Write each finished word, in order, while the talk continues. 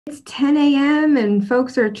It's 10 a.m. and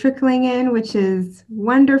folks are trickling in, which is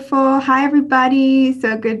wonderful. Hi, everybody.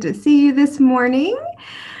 So good to see you this morning.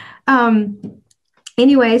 Um,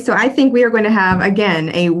 anyway, so I think we are going to have, again,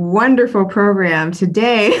 a wonderful program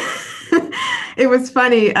today. It was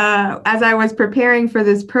funny. As I was preparing for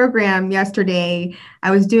this program yesterday, I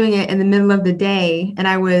was doing it in the middle of the day and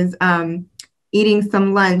I was eating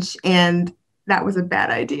some lunch, and that was a bad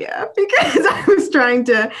idea because I was trying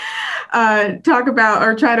to talk about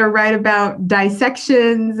or try to write about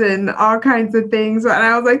dissections and all kinds of things. And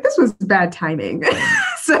I was like, this was bad timing.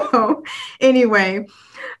 So anyway,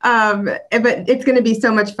 but it's going to be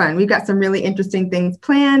so much fun. We've got some really interesting things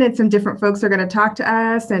planned and some different folks are going to talk to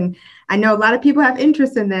us. And I know a lot of people have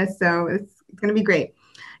interest in this, so it's going to be great.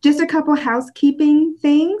 Just a couple housekeeping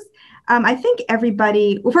things. I think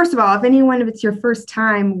everybody, well, first of all, if anyone, if it's your first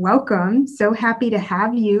time, welcome. So happy to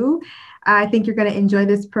have you. I think you're going to enjoy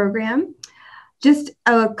this program. Just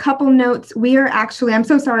a couple notes. We are actually, I'm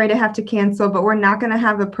so sorry to have to cancel, but we're not going to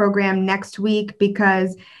have a program next week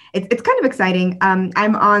because it's kind of exciting.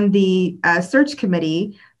 I'm on the search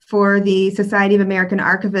committee for the Society of American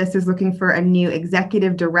Archivists is looking for a new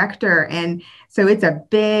executive director. And so it's a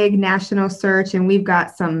big national search, and we've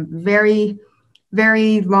got some very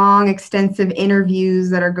long, extensive interviews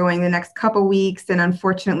that are going the next couple weeks. And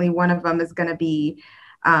unfortunately, one of them is going to be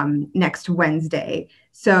next Wednesday.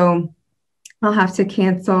 So I'll have to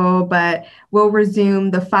cancel, but we'll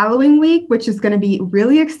resume the following week, which is going to be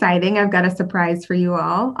really exciting. I've got a surprise for you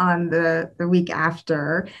all on the week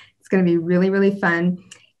after. It's going to be really, really fun.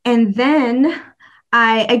 And then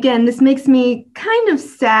again, this makes me kind of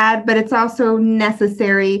sad, but it's also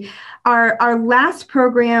necessary. Our last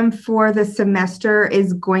program for the semester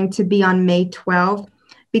is going to be on May 12th,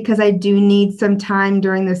 because I do need some time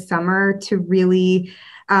during the summer to really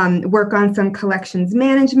work on some collections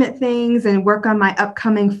management things and work on my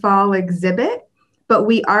upcoming fall exhibit. But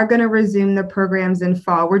we are going to resume the programs in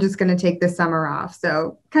fall. We're just going to take the summer off.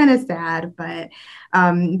 So kind of sad, but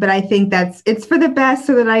I think it's for the best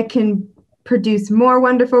so that I can produce more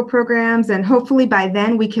wonderful programs. And hopefully by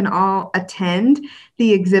then we can all attend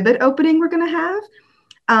the exhibit opening we're going to have.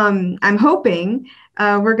 I'm hoping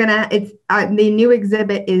the new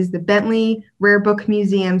exhibit is the Bentley Rare Book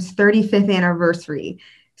Museum's 35th anniversary.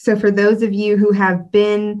 So for those of you who have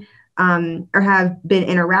been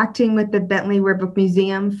interacting with the Bentley Rare Book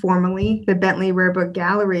Museum, formerly the Bentley Rare Book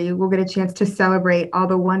Gallery, we'll get a chance to celebrate all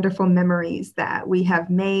the wonderful memories that we have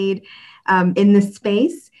made in this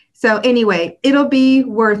space. So anyway, it'll be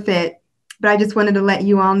worth it, but I just wanted to let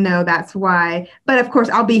you all know that's why. But of course,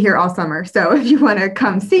 I'll be here all summer. So if you want to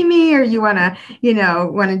come see me, or you want to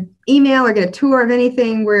email or get a tour of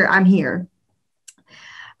anything, I'm here.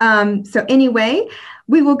 So anyway,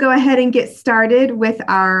 we will go ahead and get started with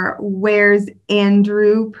our Where's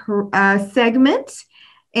Andrew segment.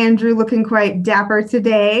 Andrew looking quite dapper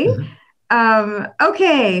today.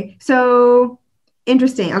 Okay, so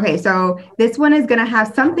interesting. Okay, so this one is going to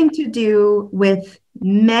have something to do with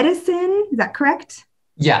medicine. Is that correct?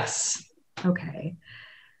 Yes. Okay.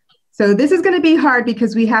 So this is going to be hard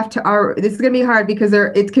because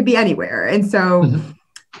it could be anywhere. And so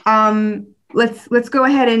let's go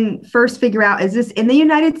ahead and first figure out, is this in the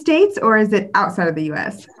United States or is it outside of the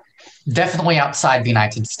US? Definitely outside the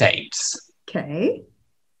United States. Okay.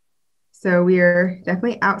 So we're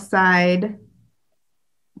definitely outside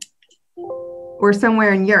or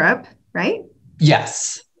somewhere in Europe, right?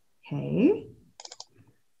 Yes. Okay.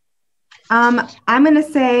 I'm going to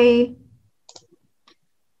say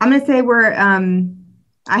I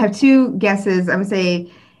have two guesses. I'm going to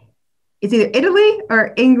say it's either Italy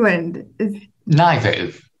or England.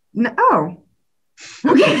 Neither. No. Oh,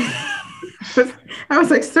 okay. I was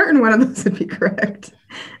like certain one of those would be correct.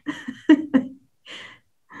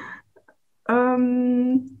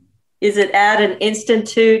 Is it at an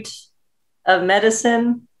institute of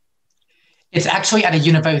medicine? It's actually at a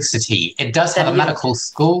university. It does have a medical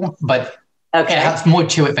school, but it has more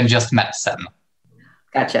to it than just medicine.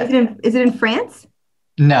 Gotcha. Is it in France?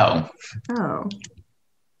 No. Oh.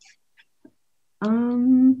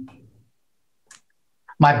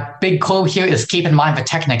 My big clue here is keep in mind the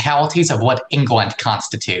technicalities of what England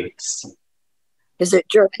constitutes. Is it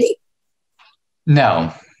Germany?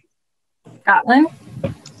 No. Scotland?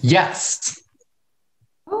 Yes.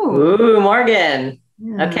 Oh. Ooh, Morgan.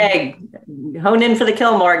 Yeah. Okay. Hone in for the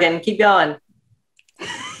kill, Morgan. Keep going.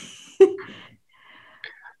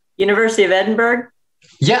 University of Edinburgh?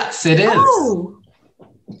 Yes, it is. Oh.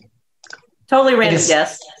 Totally random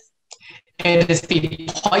guess. It is the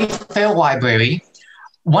Playfair Library.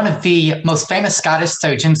 One of the most famous Scottish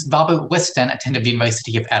surgeons, Robert Liston, attended the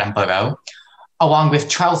University of Edinburgh. along with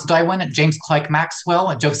Charles Darwin, James Clerk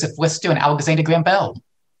Maxwell, Joseph Lister, and Alexander Graham Bell.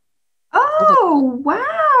 Oh,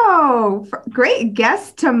 wow. Great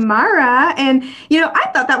guess, Tamara. And, I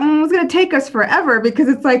thought that one was going to take us forever because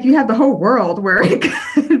it's like you have the whole world where it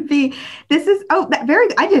could be. This is,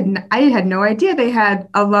 I had no idea they had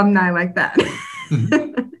alumni like that,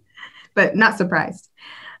 but not surprised.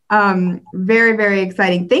 Very, very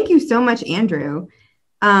exciting. Thank you so much, Andrew.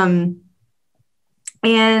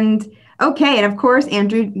 Okay, and of course,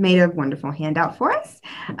 Andrew made a wonderful handout for us,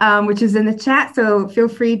 which is in the chat, so feel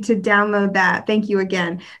free to download that. Thank you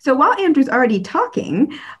again. So while Andrew's already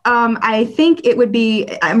talking, I think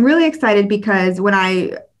I'm really excited because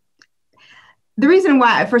the reason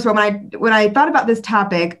why, first of all, when I thought about this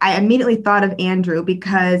topic, I immediately thought of Andrew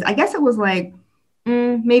because I guess it was like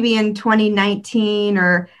maybe in 2019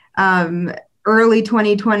 or early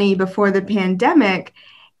 2020 before the pandemic,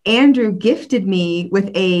 Andrew gifted me with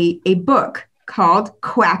a book called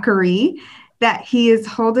Quackery that he is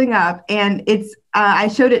holding up. And it's I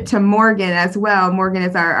showed it to Morgan as well. Morgan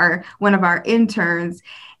is our one of our interns.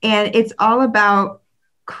 And it's all about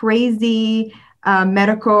crazy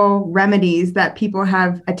medical remedies that people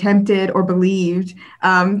have attempted or believed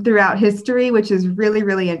throughout history, which is really,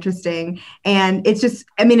 really interesting. And it's just,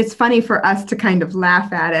 it's funny for us to kind of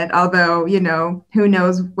laugh at it, although, who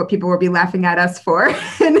knows what people will be laughing at us for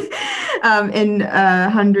in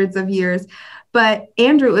hundreds of years. But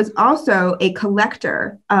Andrew is also a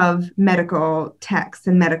collector of medical texts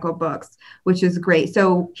and medical books, which is great.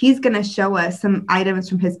 So he's going to show us some items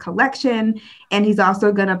from his collection, and he's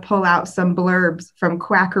also going to pull out some blurbs from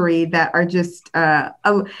Quackery that are just,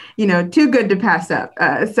 too good to pass up.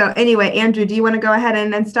 So anyway, Andrew, do you want to go ahead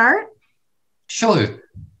and start? Sure.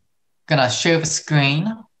 Gonna share the screen.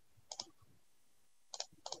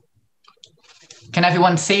 Can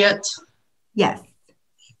everyone see it? Yes.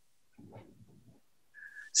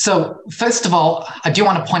 So first of all, I do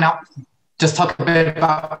want to point out, just talk a bit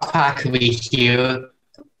about Quackery here.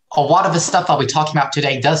 A lot of the stuff I'll be talking about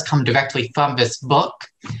today does come directly from this book.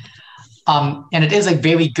 And it is a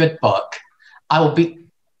very good book.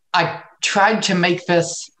 I tried to make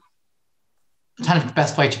this, kind of the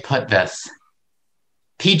best way to put this,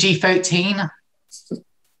 PG-13.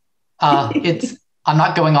 I'm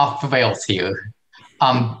not going off the rails here.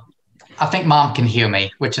 I think Mom can hear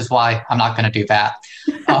me, which is why I'm not going to do that.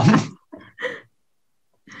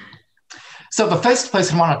 So the first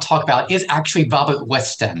person I want to talk about is actually Robert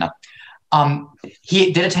Weston.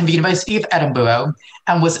 He did attend the University of Edinburgh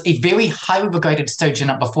and was a very highly regarded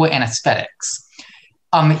surgeon before anesthetics.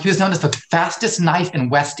 He was known as the fastest knife in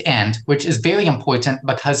West End, which is very important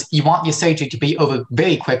because you want your surgery to be over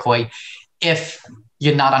very quickly if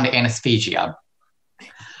you're not under anesthesia.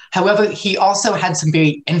 However, he also had some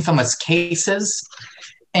very infamous cases,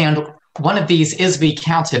 and one of these is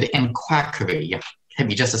recounted in Quackery. Give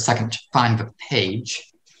me just a second to find the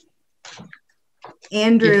page.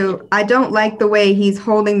 Andrew, I don't like the way he's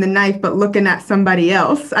holding the knife but looking at somebody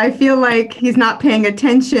else. I feel like he's not paying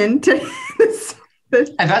attention to this.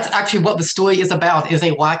 And that's actually what the story is about, is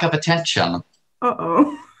a lack of attention.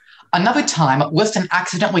 Uh-oh. Another time, Weston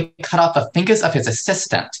accidentally cut off the fingers of his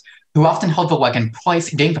assistant, who often held the leg in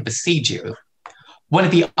place during the procedure. One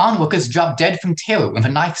of the onlookers dropped dead from terror when the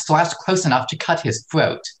knife slashed close enough to cut his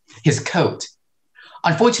coat.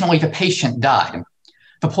 Unfortunately, the patient died.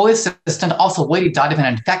 The poor assistant also later died of an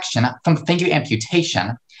infection from the finger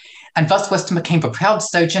amputation, and thus Weston became the proud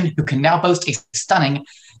surgeon who can now boast a stunning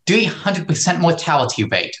 300% mortality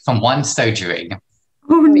rate from one surgery.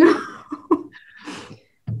 Oh, no.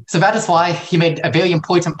 So that is why he made a very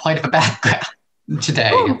important part of the background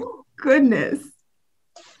today. Oh, goodness.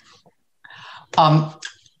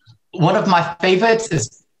 One of my favorites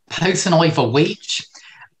is personally the leech.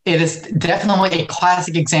 It is definitely a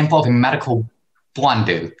classic example of a medical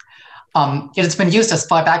blunder. It has been used as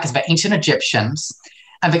far back as the ancient Egyptians,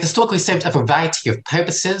 and they historically served a variety of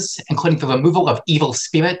purposes, including the removal of evil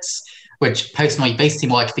spirits, which personally they seem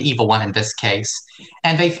like the evil one in this case,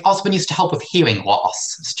 and they've also been used to help with hearing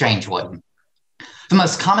loss, strangely. The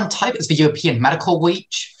most common type is the European medical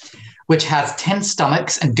leech, which has 10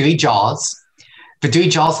 stomachs and 3 jaws. The 3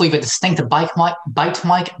 jaws leave a distinct bite mark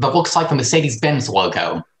that looks like the Mercedes-Benz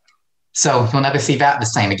logo. So you'll never see that the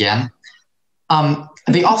same again.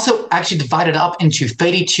 They also actually divided up into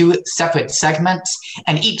 32 separate segments,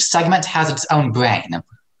 and each segment has its own brain.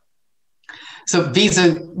 So these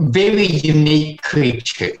are very unique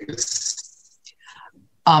creatures.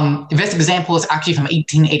 This example is actually from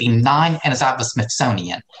 1889 and is at the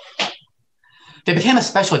Smithsonian. They became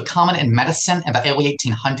especially common in medicine in the early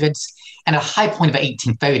 1800s and at a high point of the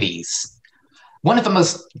 1830s. One of the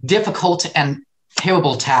most difficult and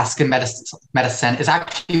terrible task in medicine is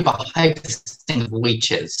actually the harvesting of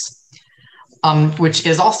leeches, which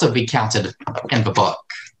is also recounted in the book.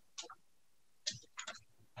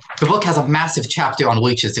 The book has a massive chapter on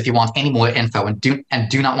leeches if you want any more info and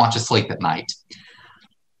do not want to sleep at night.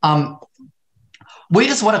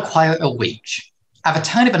 Readers would acquire a leech. At the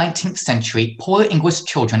turn of the 19th century, poor English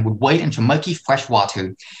children would wade into murky fresh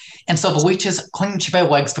water and sell the leeches clinging to their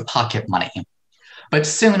legs for pocket money. But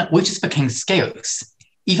soon, leeches became scarce.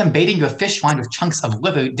 Even baiting your fish line with chunks of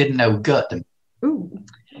liver did no good. Ooh.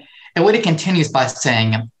 It later continues by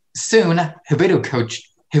saying, soon,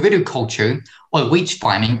 herbiculture, or leech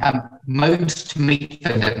farming, emerged to meet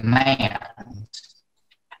the demand.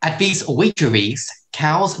 At these leecheries,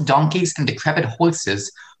 cows, donkeys, and decrepit horses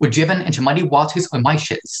were driven into muddy waters or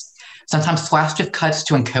marshes, sometimes slashed with cuts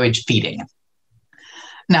to encourage feeding.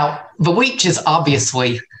 Now, the leech is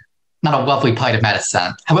obviously not a lovely part of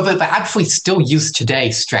medicine. However, they're actually still used today,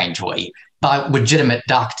 strangely, by legitimate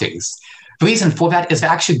doctors. The reason for that is they're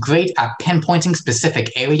actually great at pinpointing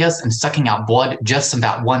specific areas and sucking out blood just from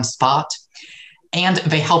that one spot, and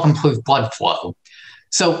they help improve blood flow.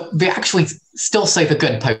 So they actually still serve a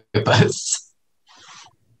good purpose.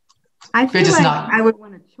 I feel like I would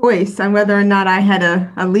want a choice on whether or not I had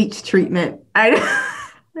a leech treatment. Yeah.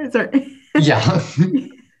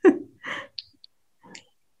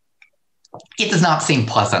 It does not seem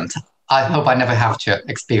pleasant. I hope I never have to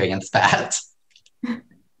experience that.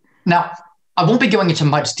 Now, I won't be going into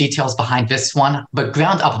much details behind this one, but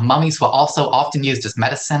ground-up mummies were also often used as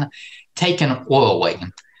medicine, taken orally.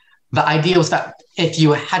 The idea was that if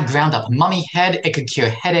you had ground-up mummy head, it could cure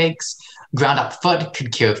headaches, ground-up foot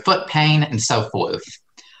could cure foot pain, and so forth.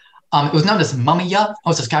 It was known as mummia. It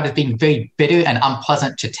was described as being very bitter and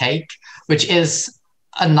unpleasant to take, which is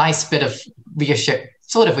a nice bit of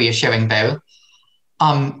reassuring there.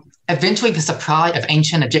 Eventually, the supply of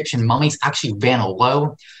ancient Egyptian mummies actually ran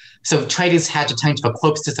low, so traders had to turn to the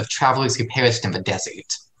corpses of travelers who perished in the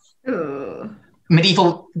desert. Ugh.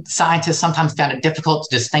 Medieval scientists sometimes found it difficult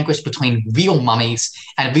to distinguish between real mummies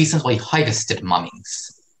and recently harvested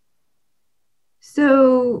mummies.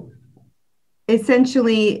 So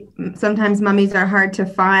essentially, sometimes mummies are hard to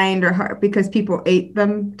find because people ate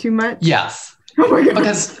them too much? Yes. Oh my God.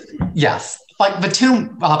 Because, yes, like the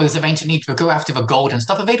tomb robbers of ancient Egypt would go after the gold and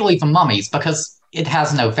stuff, but they'd leave the mummies because it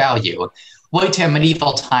has no value. Later in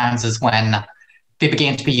medieval times is when they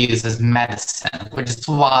began to be used as medicine, which is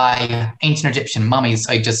why ancient Egyptian mummies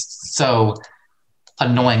are just so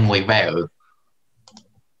annoyingly rare.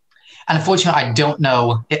 And unfortunately, I don't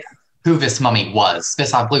know who this mummy was.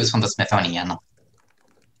 This, I believe, is from the Smithsonian.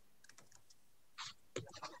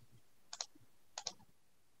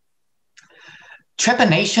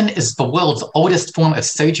 Trepanation is the world's oldest form of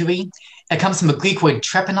surgery. It comes from the Greek word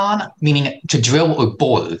trepanon, meaning to drill or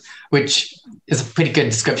bore, which is a pretty good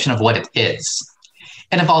description of what it is.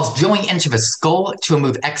 It involves drilling into the skull to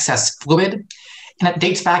remove excess fluid, and it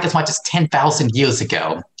dates back as much as 10,000 years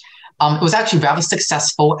ago. It was actually rather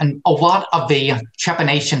successful, and a lot of the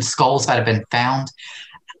trepanation skulls that have been found,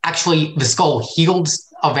 actually the skull healed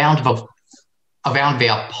around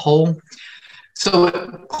their pole. So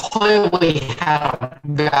it clearly had a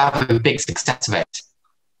rather big success rate.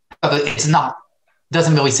 But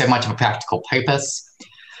doesn't really serve much of a practical purpose.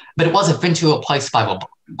 But it was eventually replaced by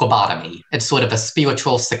lobotomy. It's sort of a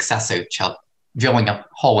spiritual successor to drilling a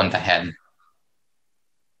hole in the head.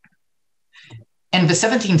 In the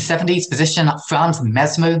 1770s, physician Franz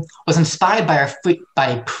Mesmer was inspired by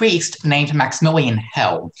a priest named Maximilian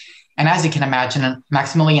Hell. And as you can imagine,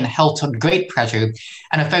 Maximilian Hell took great pleasure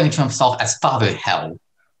in referring to himself as Father Hell.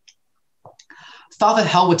 Father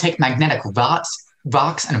Hell would take magnetic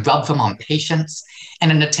rocks and rub them on patients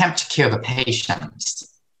in an attempt to cure the patients.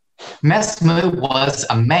 Mesmer was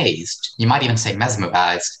amazed, you might even say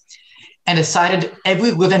mesmerized, and decided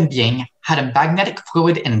every living being had a magnetic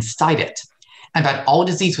fluid inside it, and that all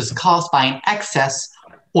disease was caused by an excess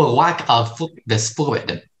or lack of this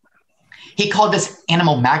fluid. He called this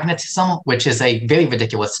animal magnetism, which is a very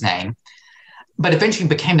ridiculous name, but eventually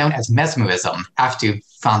became known as mesmerism after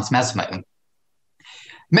Franz Mesmer.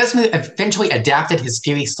 Mesmer eventually adapted his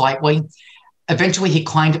theory slightly. Eventually, he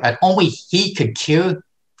claimed that only he could cure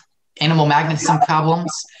animal magnetism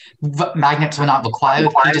problems. Magnets were not required.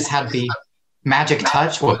 He just had the magic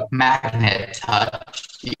touch, or magnet touch,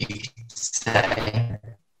 you could say.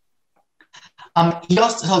 He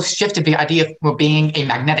also shifted the idea of being a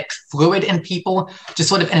magnetic fluid in people to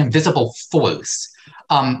sort of an invisible force,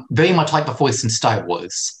 very much like the Force in Star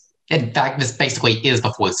Wars. In fact, this basically is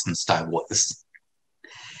the Force in Star Wars.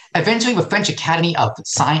 Eventually, the French Academy of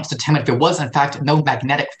Science determined there was, in fact, no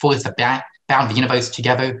magnetic force back bound the universe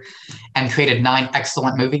together and created 9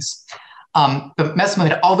 excellent movies. But Mesmer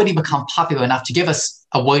had already become popular enough to give us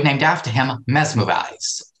a word named after him, mesmerize.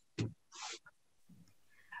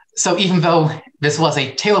 So even though this was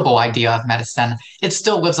a terrible idea of medicine, it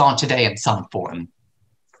still lives on today in some form.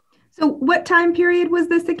 So what time period was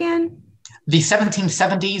this again? The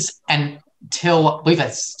 1770s until, I believe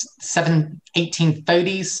it's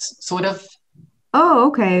 1830s, sort of. Oh,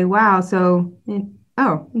 okay. Wow. So,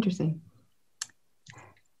 interesting.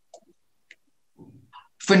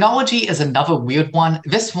 Phrenology is another weird one.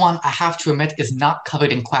 This one, I have to admit, is not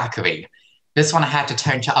covered in quackery. This one I had to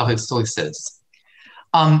turn to other sources.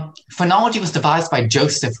 Phrenology was devised by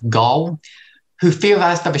Joseph Gall, who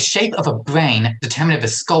theorized that the shape of a brain determined the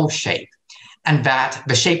skull shape, and that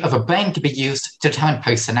the shape of a brain could be used to determine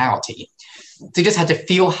personality. So you just had to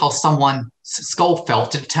feel how someone's skull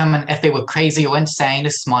felt to determine if they were crazy or insane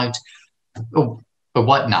or smart or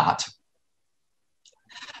whatnot.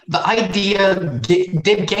 The idea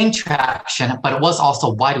did gain traction, but it was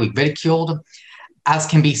also widely ridiculed, as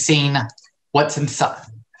can be seen what's inside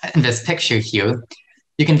in this picture here.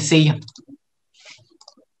 You can see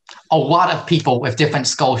a lot of people with different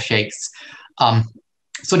skull shapes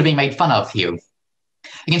sort of being made fun of here.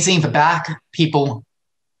 You can see in the back,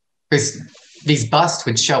 these busts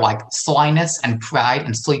would show like slyness and pride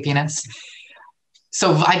and sleepiness.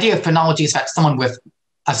 So the idea of phrenology is that someone with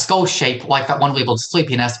a skull shape like that one labeled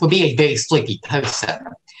sleepiness would be a very sleepy person.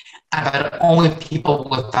 And that only people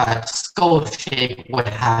with that skull shape would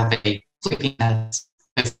have a sleepiness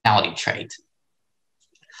personality trait.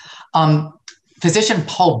 Physician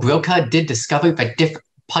Paul Broca did discover that different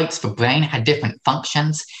parts of the brain had different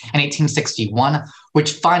functions in 1861,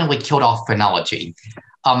 which finally killed off phrenology.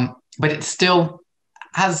 But it still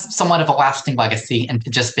has somewhat of a lasting legacy in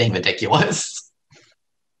just being ridiculous.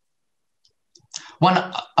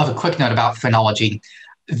 One other quick note about phrenology,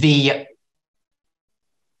 the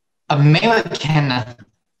American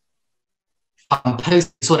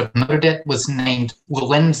person who sort of murdered it was named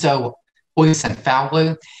Lorenzo Orson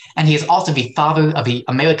Fowler, and he is also the father of the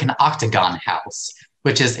American Octagon House,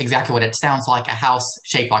 which is exactly what it sounds like, a house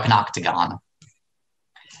shaped like an octagon.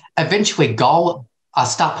 Eventually, Gall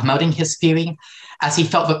stopped promoting his theory as he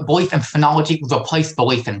felt that belief in phrenology replaced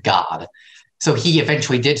belief in God. So he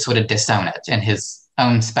eventually did sort of disown it in his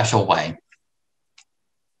own special way.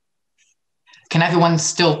 Can everyone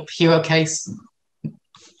still hear okay?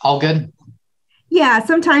 All good? Yeah,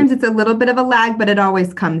 sometimes it's a little bit of a lag, but it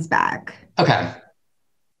always comes back. Okay.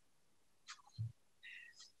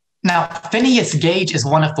 Now, Phineas Gage is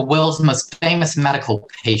one of the world's most famous medical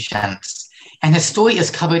patients, and his story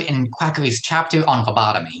is covered in Quackery's chapter on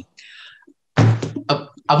lobotomy.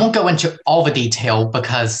 I won't go into all the detail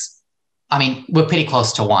because, I mean, we're pretty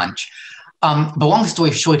close to lunch. But long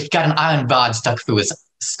story short, he got an iron rod stuck through his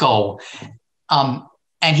skull,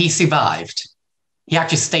 and he survived. He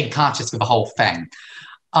actually stayed conscious through the whole thing.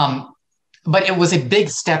 But it was a big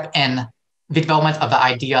step in the development of the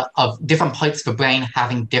idea of different parts of the brain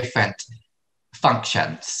having different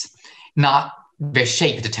functions, not their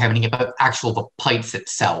shape determining it, but actual the parts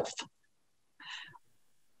itself.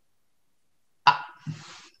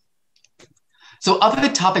 So other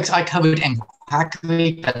topics I covered in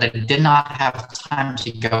Quackery that I did not have time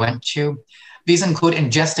to go into, these include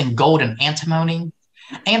ingesting gold and antimony.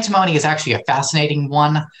 Antimony is actually a fascinating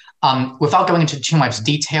one. Without going into too much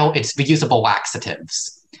detail, it's reusable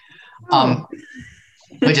laxatives.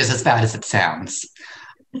 Which is as bad as it sounds.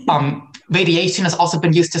 Radiation has also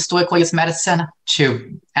been used historically as medicine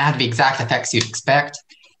to have the exact effects you'd expect.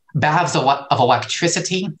 Baths of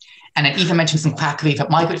electricity, and it even mentions in Quackery that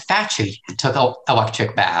Margaret Thatcher took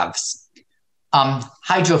electric baths.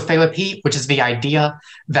 Hydrotherapy, which is the idea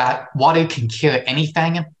that water can cure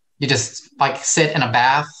anything. You just like sit in a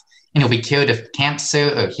bath and you'll be cured of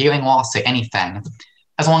cancer or hearing loss or anything,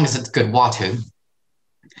 as long as it's good water.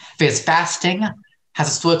 There's fasting, has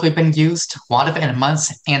historically been used, a lot of it in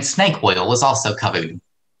months, and snake oil is also covered.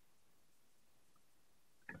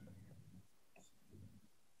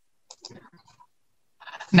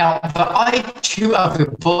 Now, there are 2 other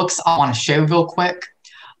books I want to share real quick.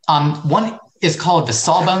 One is called the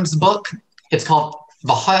Sawbones book. It's called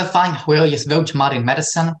The Horrifying, Hilarious Road to Modern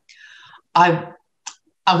Medicine. I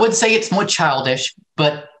would say it's more childish,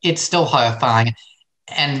 but it's still horrifying,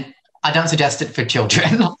 and I don't suggest it for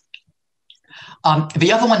children.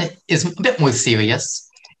 The other one is a bit more serious.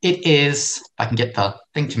 It is, if I can get the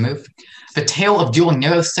thing to move, The Tale of Dueling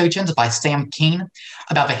Neurosurgeons by Sam Keene,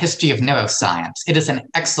 about the history of neuroscience. It is an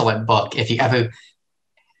excellent book if you ever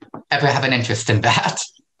have an interest in that.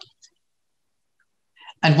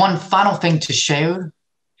 And one final thing to share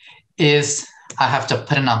is, I have to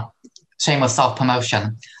put in a shameless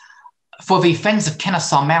self-promotion, for the Friends of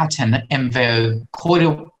Kennesaw Mountain in their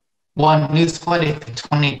Q1 newsletter for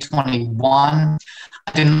 2021,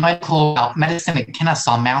 I did an article about medicine at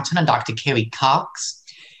Kennesaw Mountain and Dr. Kerry Cox.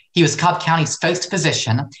 He was Cobb County's first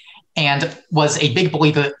physician and was a big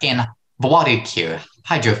believer in water cure,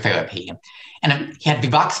 hydrotherapy. And he had the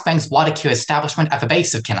Rock Springs Water Cure establishment at the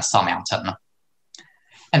base of Kennesaw Mountain.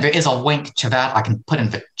 And there is a link to that I can put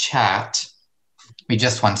in the chat. Give me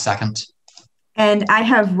just 1 second. And I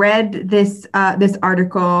have read this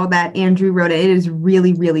article that Andrew wrote. It is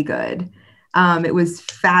really, really good. It was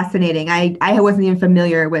fascinating. I wasn't even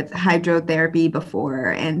familiar with hydrotherapy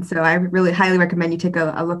before. And so I really highly recommend you take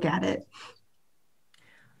a look at it.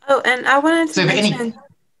 Oh, and I wanted to mention,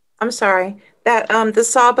 I'm sorry, that the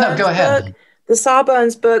Sawbones book, the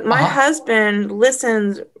Sawbones book, my husband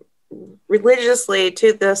listens religiously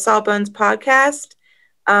to the Sawbones podcast.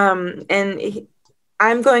 And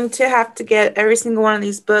I'm going to have to get every single one of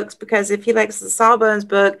these books, because if he likes the Sawbones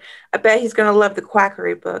book, I bet he's going to love the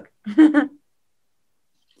Quackery book.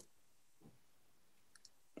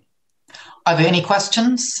 Are there any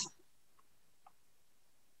questions?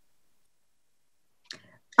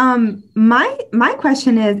 My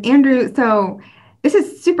question is, Andrew, so this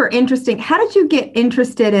is super interesting. How did you get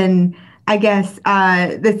interested in, I guess,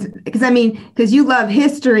 this, because you love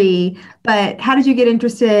history, but how did you get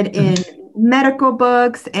interested in medical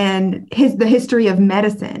books and the history of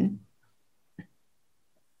medicine?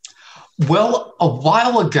 Well, a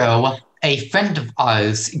while ago, a friend of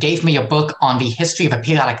ours gave me a book on the history of the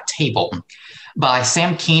periodic table by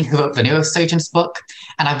Sam Keen, who wrote the neurosurgeon's book.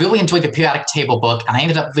 And I really enjoyed the periodic table book, and I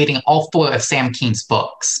ended up reading all 4 of Sam Keen's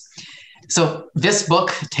books. So this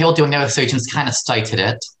book, Tale to a Neurosurgeon's, kind of started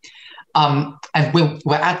it. And we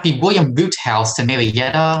were at the William Root House in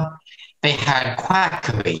Marietta. They had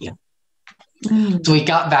quackery. So we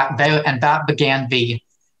got that there, and that began the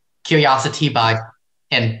curiosity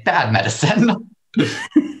in bad medicine.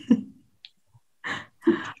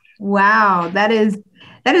 Wow, that is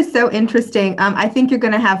so interesting. I think you're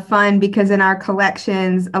going to have fun, because in our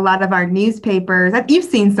collections, a lot of our newspapers, you've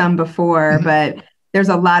seen some before, but there's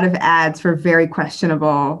a lot of ads for very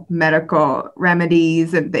questionable medical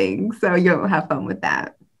remedies and things. So you'll have fun with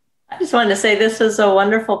that. I just wanted to say this was a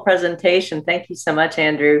wonderful presentation. Thank you so much,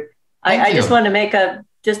 Andrew. I just wanted to make a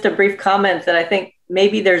brief comment that I think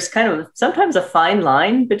maybe there's kind of sometimes a fine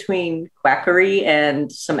line between quackery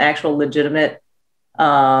and some actual legitimate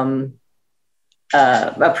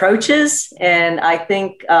approaches. And I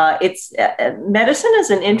think medicine is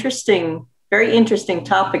an very interesting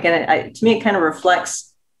topic. And to me, it kind of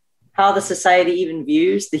reflects how the society even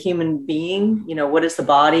views the human being. What is the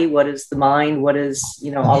body? What is the mind? What is,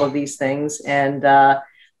 all of these things. And,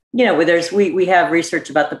 we have research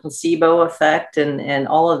about the placebo effect and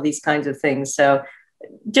all of these kinds of things. So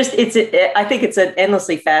I think it's an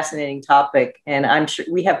endlessly fascinating topic. And I'm sure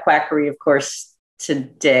we have quackery, of course,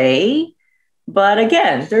 today. But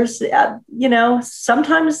again, there's,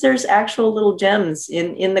 sometimes there's actual little gems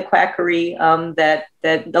in the quackery that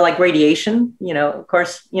like radiation, of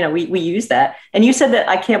course, we use that. And you said that,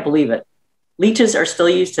 I can't believe it. Leeches are still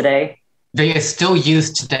used today. They are still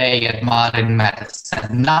used today in modern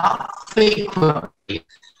medicine, not frequently.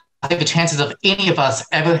 I think the chances of any of us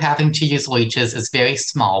ever having to use leeches is very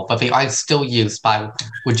small, but they are still used by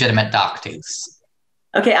legitimate doctors.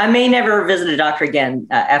 Okay, I may never visit a doctor again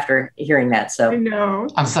after hearing that. So I know.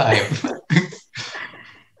 I'm sorry.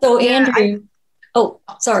 So Andrew,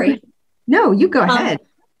 sorry. No, you go ahead.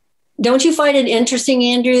 Don't you find it interesting,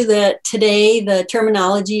 Andrew, that today the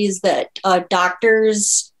terminology is that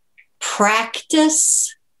doctors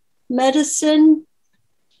practice medicine?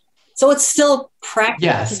 So it's still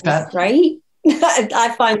practice, yes, right?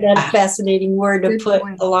 I find that a fascinating word to put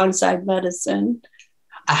alongside medicine.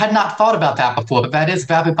 I had not thought about that before, but that is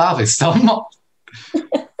very bothersome.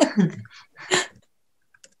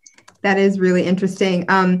 That is really interesting.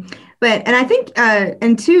 And I think,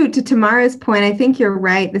 and to Tamara's point, I think you're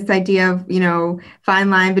right. This idea of, fine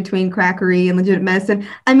line between quackery and legitimate medicine.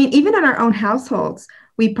 I mean, even in our own households,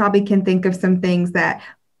 we probably can think of some things that,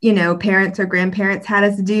 parents or grandparents had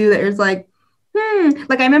us do that was like,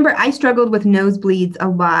 like I remember I struggled with nosebleeds a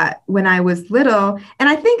lot when I was little. And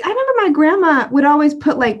I remember my grandma would always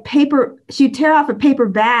put like paper, she'd tear off a paper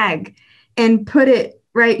bag and put it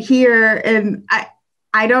right here. And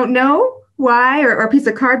I don't know why, or a piece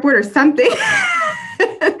of cardboard or something.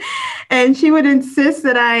 And she would insist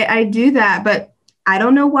that I do that, but I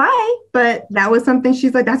don't know why, but that was something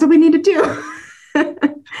she's like, that's what we need to do.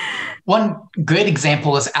 One great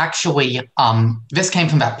example is actually, this came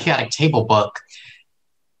from that periodic table book.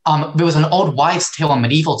 there was an old wives' tale in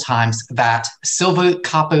medieval times that silver,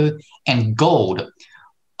 copper, and gold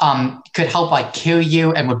could help like kill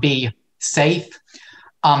you and would be safe.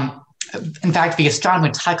 In fact, the astronomer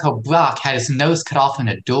Tycho Brahe had his nose cut off in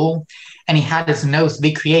a duel, and he had his nose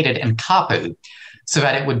recreated in copper so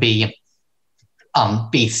that it would be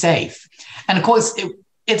safe. And of course,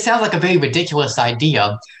 it sounds like a very ridiculous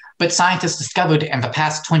idea, but scientists discovered in the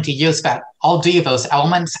past 20 years that all three of those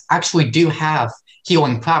elements actually do have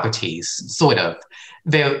healing properties, sort of.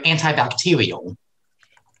 They're antibacterial.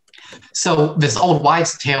 So this old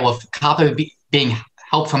wives' tale of copper being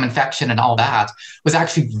help from infection and all that was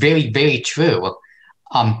actually very, very true.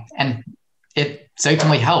 And it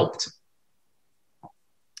certainly helped.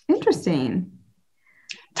 Interesting.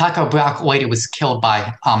 Tycho Brahe later was killed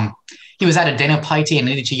by, he was at a dinner party and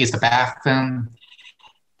needed to use the bathroom.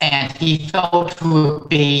 And he felt it would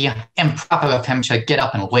be improper of him to get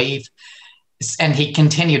up and leave. And he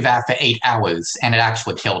continued that for 8 hours, and it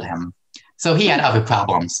actually killed him. So he had other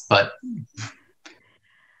problems, but...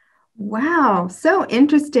 Wow, so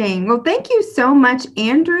interesting. Well, thank you so much,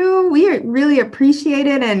 Andrew. We really appreciate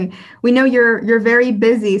it, and we know you're very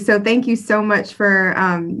busy. So thank you so much for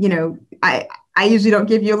I usually don't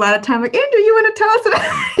give you a lot of time. Like, Andrew, you want to tell us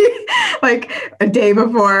about like a day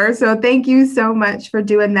before. So thank you so much for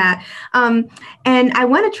doing that. And I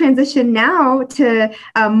want to transition now to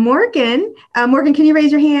Morgan. Morgan, can you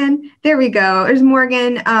raise your hand? There we go. There's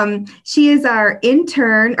Morgan. She is our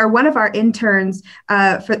intern, or one of our interns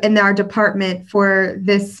in our department for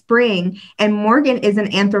this spring. And Morgan is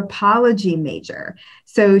an anthropology major.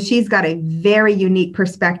 So she's got a very unique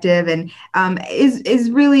perspective and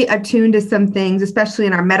is really attuned to some things, especially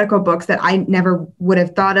in our medical books, that I never would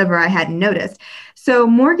have thought of or I hadn't noticed. So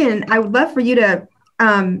Morgan, I would love for you to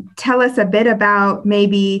tell us a bit about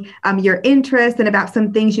maybe your interest and about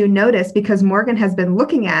some things you noticed, because Morgan has been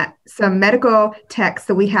looking at some medical texts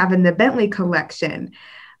that we have in the Bentley collection.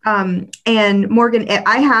 And Morgan,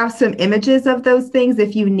 I have some images of those things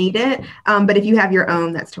if you need it, but if you have your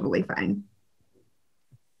own, that's totally fine.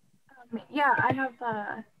 Yeah, I have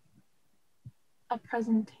a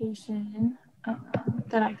presentation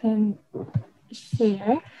that I can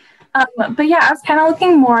share. But yeah, I was kind of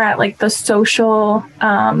looking more at like the social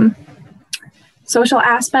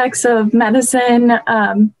aspects of medicine.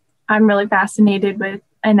 I'm really fascinated with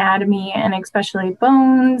anatomy and especially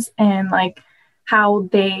bones and like how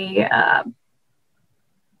they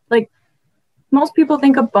like most people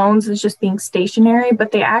think of bones as just being stationary,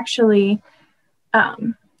 but they actually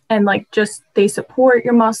and like just they support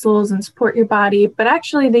your muscles and support your body, but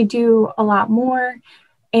actually they do a lot more,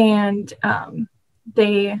 and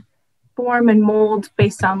they form and mold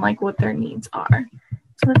based on like what their needs are.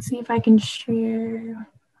 So let's see if I can share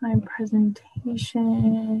my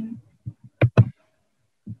presentation.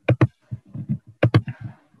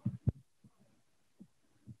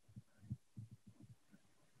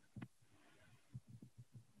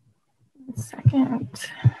 One second.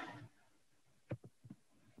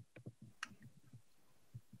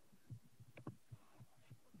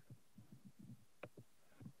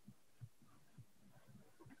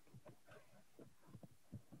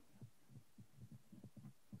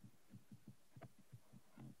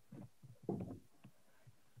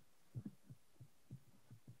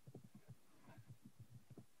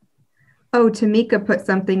 Oh, Tamika put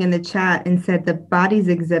something in the chat and said the bodies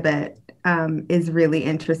exhibit is really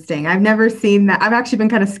interesting. I've never seen that. I've actually been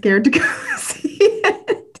kind of scared to go see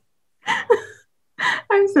it.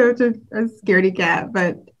 I'm such a scaredy cat,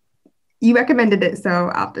 but you recommended it, so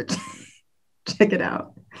I'll have to check it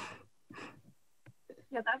out.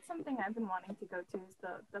 Yeah, that's something I've been wanting to go to, is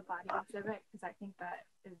the body exhibit, because I think that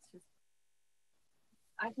is just,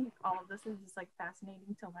 I think all of this is just like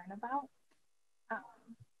fascinating to learn about.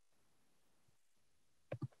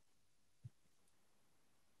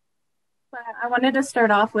 But I wanted to start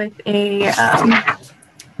off with a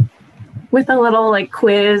little like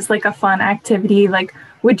quiz, like a fun activity, like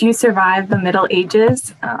would you survive the Middle Ages?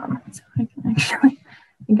 So I can actually,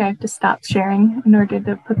 I think I have to stop sharing in order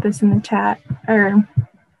to put this in the chat, or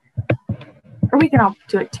we can all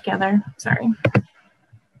do it together. Sorry.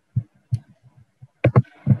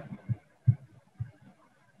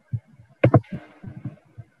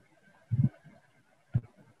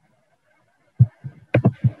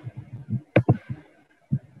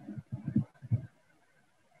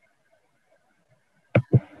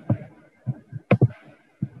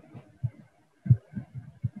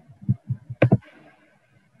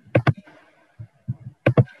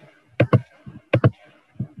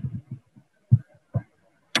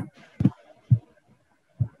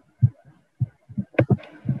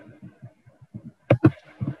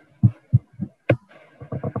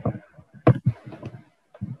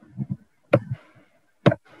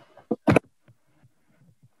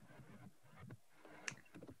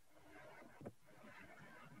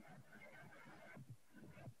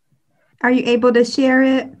 Are you able to share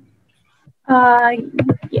it?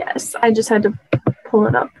 Yes, I just had to pull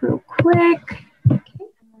it up real quick. Here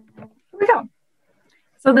we go.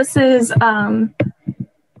 So this is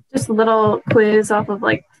just a little quiz off of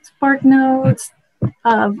like Spark Notes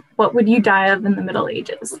of what would you die of in the Middle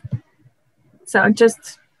Ages. So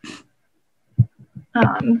just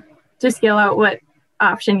yell out what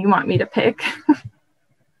option you want me to pick.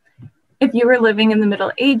 If you were living in the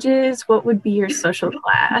Middle Ages, what would be your social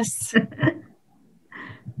class?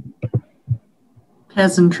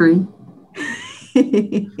 Peasantry.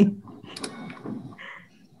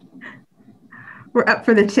 We're up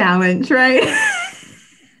for the challenge, right?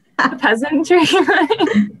 The peasantry.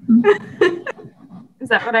 Is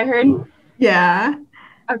that what I heard? Yeah.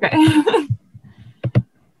 Okay.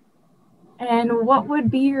 And what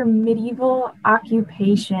would be your medieval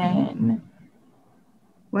occupation?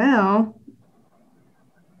 Well.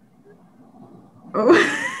 Oh.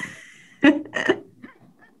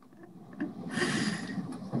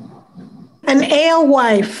 An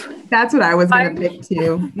alewife. That's what I was going to pick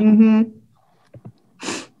too. Mm-hmm.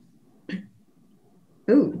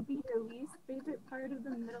 Ooh. What would be your least favorite part of the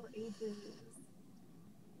Middle Ages?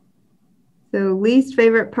 So least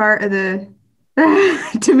favorite part of the...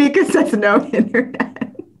 Tamika says no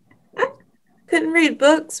internet. Couldn't read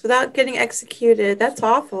books without getting executed. That's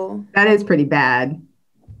awful. That is pretty bad.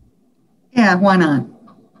 Yeah, why not?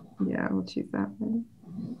 Yeah, we'll choose that one.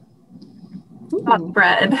 Hot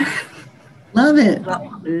bread. Love it.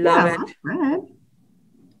 Love Yeah, it. bread.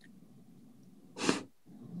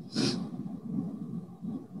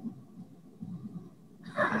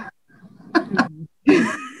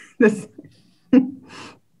 This.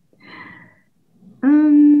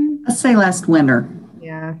 Let's say last winter.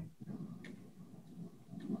 Yeah.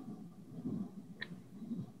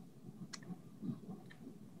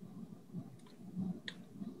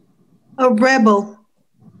 A rebel.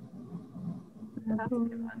 That's a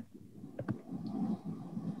good one.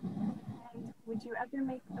 And would you ever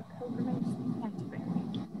make a pilgrimage to Canterbury?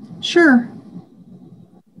 Sure.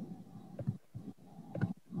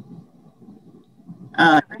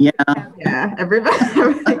 Yeah. Yeah, everybody.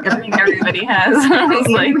 I think everybody has. I was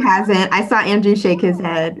like, Andrew hasn't. I saw Andrew shake his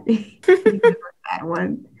head. That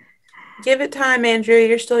one. Give it time, Andrew.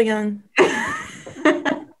 You're still young. you know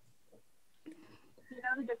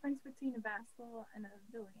the difference between a vassal and a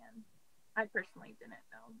villain? I personally didn't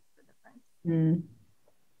know the difference.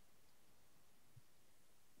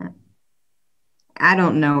 I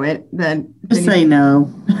don't know it. Then Just say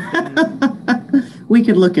no. We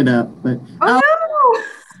could look it up, but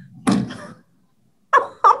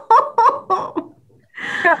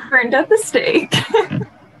Got burned at the stake.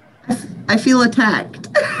 I feel attacked.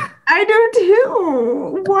 I do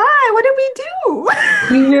too. Why? What did we do?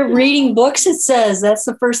 When you're reading books, it says that's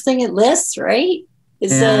the first thing it lists, right? It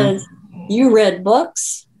says you read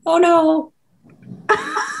books. Oh no.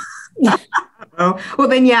 Oh, well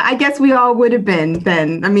then, yeah, I guess we all would have been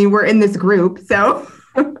then. I mean, we're in this group, so.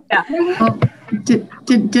 Yeah. Well,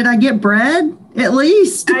 did I get bread at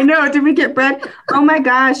least? I know. Did we get bread? Oh my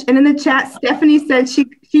gosh! And in the chat, Stephanie said she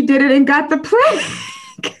did it and got the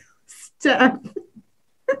plague. Stuff.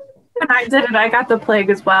 When I did it, I got the plague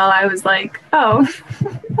as well. I was like, oh,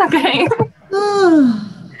 okay.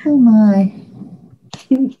 Oh my.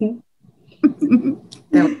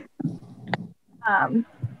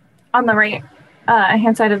 On the right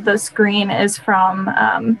hand side of the screen is from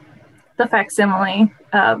the facsimile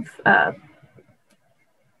of oh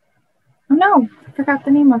no, I forgot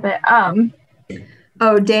the name of it.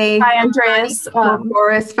 De by Andreas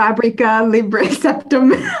Boris Fabrica Libre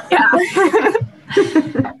Septum. Yeah.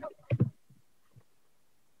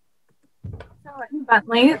 So in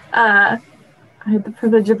Bentley, I had the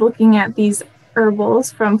privilege of looking at these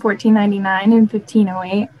herbals from 1499 and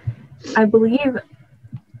 1508. I believe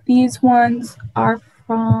these ones are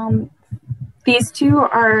from, these two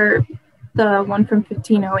are the one from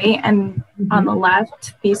 1508, and on the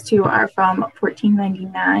left, these two are from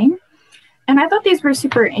 1499. And I thought these were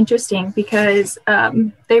super interesting because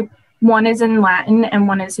one is in Latin and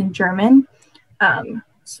one is in German.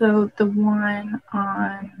 So the one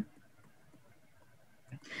on...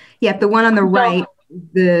 Yeah, the one on the right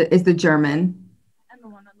is the German. And the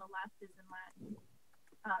one on the left is in Latin.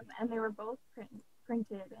 And they were both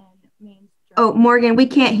printed in Mainz, Germany. Oh, Morgan, we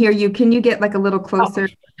can't hear you. Can you get like a little closer?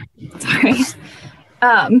 Oh, sorry.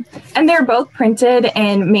 And they're both printed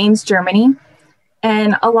in Mainz, Germany.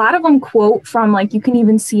 And a lot of them quote from, like, you can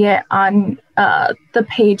even see it on the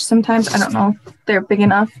page sometimes. I don't know if they're big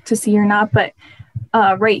enough to see or not, but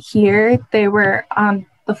right here, they were on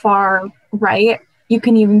the far right. You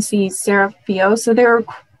can even see Serapio. So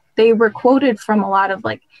they they were quoted from a lot of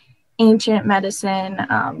like ancient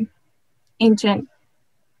medicine, ancient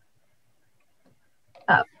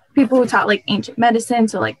people who taught like ancient medicine,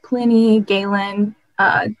 so like Pliny, Galen,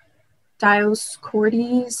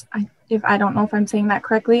 Dioscorides, I don't know if I'm saying that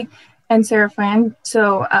correctly, and Seraphin.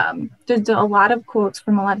 So there's a lot of quotes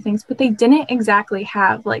from a lot of things, but they didn't exactly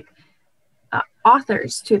have like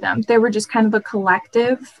authors to them. They were just kind of a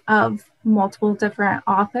collective of multiple different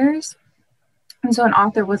authors. And so an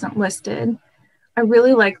author wasn't listed. I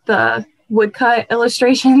really like the woodcut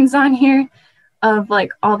illustrations on here of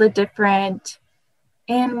like all the different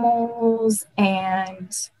animals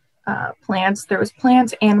and plants. There was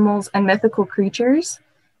plants, animals, and mythical creatures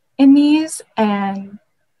in these, and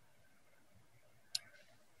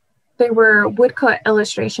they were woodcut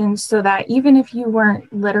illustrations so that even if you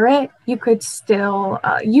weren't literate, you could still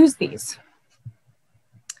use these.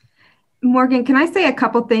 Morgan, can I say a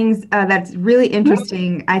couple things that's really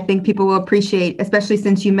interesting? I think people will appreciate, especially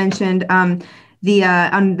since you mentioned on the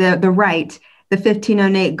right, the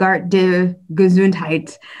 1508 Gart de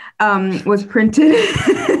Gesundheit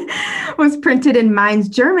was printed in Mainz,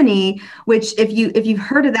 Germany. Which, if you've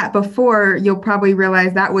heard of that before, you'll probably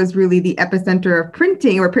realize that was really the epicenter of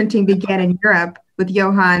printing, or printing began in Europe with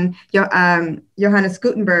Johannes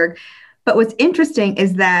Gutenberg. But what's interesting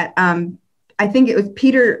is that I think it was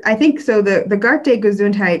Peter. I think so. The Gart de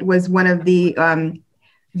Gesundheit was one of the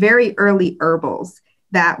very early herbals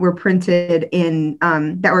that were printed in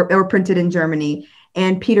that were printed in Germany,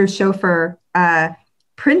 and Peter Schoeffer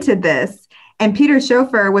printed this. And Peter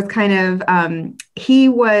Schoeffer was kind of he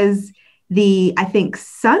was the, I think,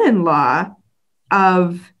 son-in-law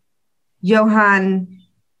of Johannes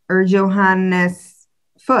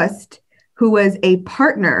Fust, who was a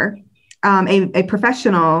partner, a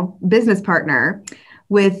professional business partner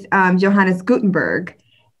with Johannes Gutenberg.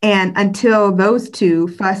 And until those two,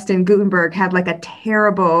 Fust and Gutenberg, had like a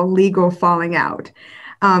terrible legal falling out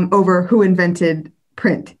over who invented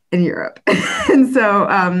print in Europe. And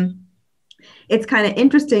so it's kind of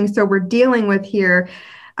interesting. So we're dealing with here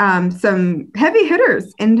some heavy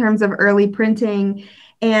hitters in terms of early printing.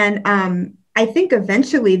 And I think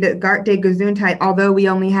eventually the Gart de Gesundheit, although we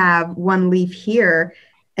only have one leaf here,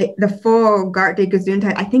 the full Gart de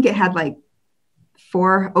Gesundheit, I think it had like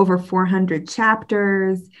over 400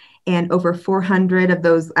 chapters, and over 400 of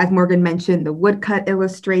those, as Morgan mentioned, the woodcut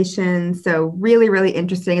illustrations. So really, really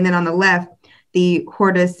interesting. And then on the left, the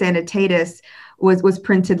Hortus Sanitatis was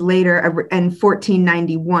printed later in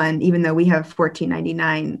 1491, even though we have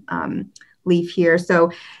 1499 leaf here.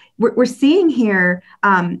 So we're seeing here,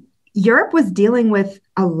 Europe was dealing with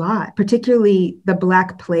a lot, particularly the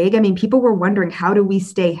Black Plague. I mean, people were wondering, how do we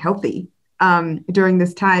stay healthy during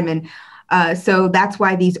this time? And so that's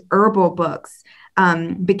why these herbal books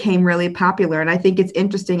became really popular. And I think it's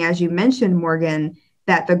interesting, as you mentioned, Morgan,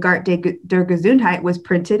 that the Gart der Gesundheit was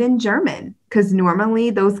printed in German, because normally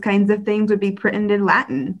those kinds of things would be printed in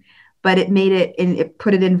Latin, but it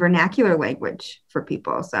put it in vernacular language for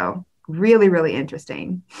people. So really, really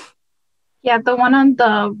interesting. Yeah, the one on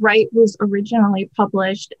the right was originally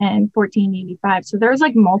published in 1485. So there's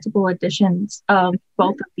like multiple editions of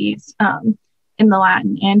both of these in the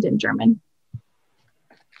Latin and in German.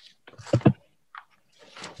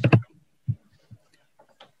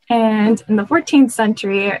 And in the 14th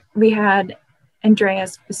century, we had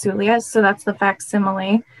Andreas Vesalius. So that's the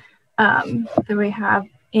facsimile that we have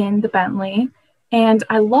in the Bentley. And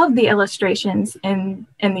I love the illustrations in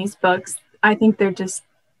these books. I think they're just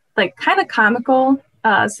like kind of comical.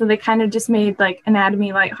 So they kind of just made like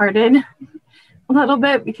anatomy lighthearted a little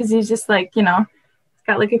bit, because he's just like, he's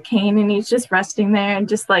got like a cane and he's just resting there, and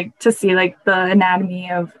just like to see like the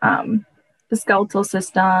anatomy of the skeletal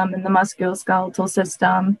system and the musculoskeletal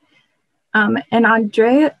system. And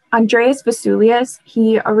Andreas Vesalius,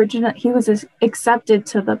 he was accepted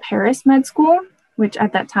to the Paris Med School, which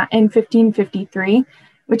at that time in 1553,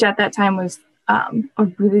 which at that time was a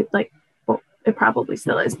really it probably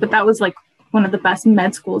still is, but that was like one of the best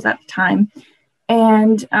med schools at the time.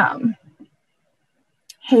 And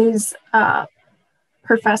his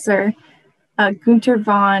professor, Gunther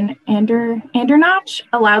von Andernach,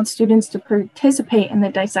 allowed students to participate in the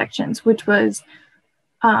dissections, which was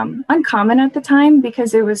uncommon at the time,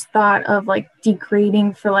 because it was thought of like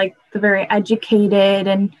degrading for like the very educated,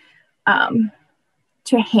 and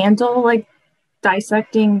to handle like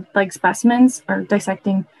dissecting like specimens or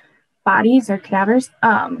dissecting bodies or cadavers.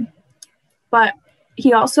 But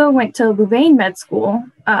he also went to Louvain Med School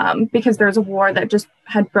because there was a war that just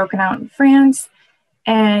had broken out in France.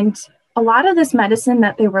 And a lot of this medicine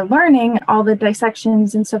that they were learning, all the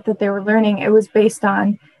dissections and stuff that they were learning, it was based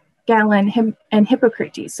on Galen and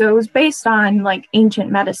Hippocrates. So it was based on like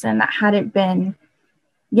ancient medicine that hadn't been,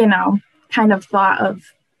 kind of thought of,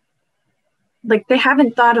 like they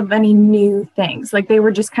haven't thought of any new things. Like they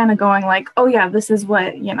were just kind of going like, oh yeah, this is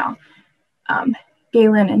what,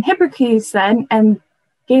 Galen and Hippocrates said. And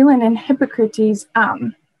Galen and Hippocrates,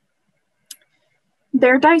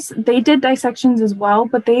 they did dissections as well,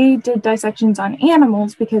 but they did dissections on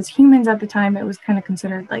animals because humans at the time, it was kind of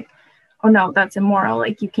considered like, oh no, that's immoral.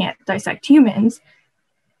 Like you can't dissect humans.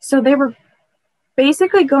 So they were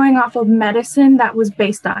basically going off of medicine that was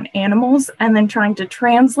based on animals and then trying to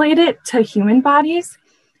translate it to human bodies.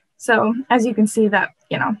 So as you can see that,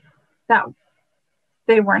 that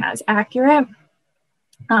they weren't as accurate.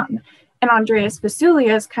 And Andreas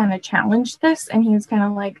Vesalius kind of challenged this, and he was kind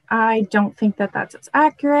of like, I don't think that that's as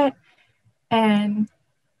accurate. And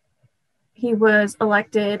he was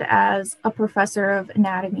elected as a professor of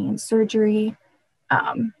anatomy and surgery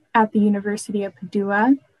at the University of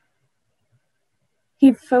Padua.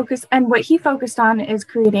 What he focused on is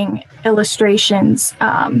creating illustrations,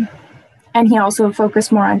 and he also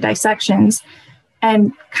focused more on dissections,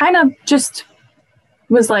 and kind of just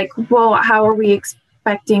was like, well, how are we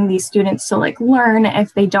expecting these students to like learn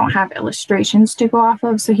if they don't have illustrations to go off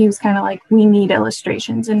of? So he was kind of like, we need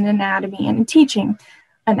illustrations in anatomy and teaching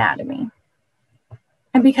anatomy.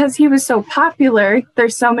 And because he was so popular,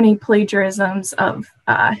 there's so many plagiarisms of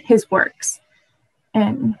his works,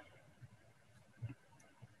 and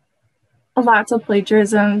lots of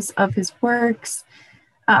plagiarisms of his works.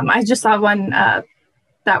 I just saw one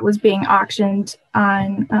that was being auctioned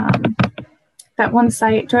on that one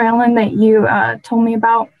site, Joellen, that you told me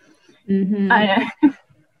about. Mm-hmm.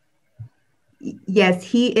 Yes,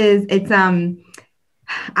 he is. It's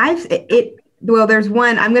well, there's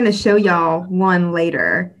one. I'm going to show y'all one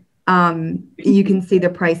later. You can see the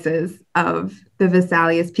prices of the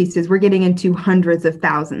Vesalius pieces. We're getting into hundreds of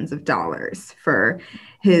thousands of dollars for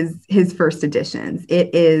his first editions.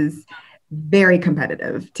 It is very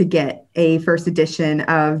competitive to get a first edition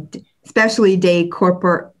of, especially De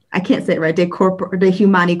Corpor. I can't say it right. De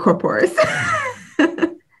Humani Corporis.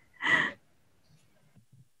 In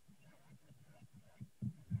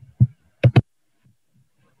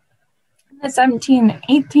the 17th and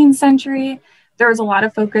 18th century, there was a lot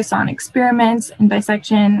of focus on experiments and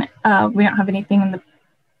dissection. We don't have anything in the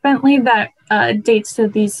Bentley that dates to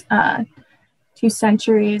these 2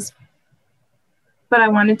 centuries. But I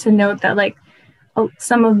wanted to note that like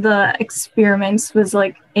some of the experiments was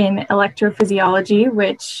like in electrophysiology,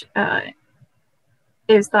 which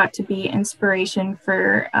is thought to be inspiration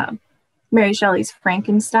for Mary Shelley's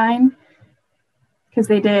Frankenstein,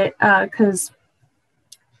 because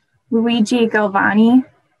Luigi Galvani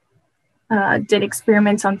did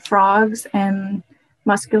experiments on frogs and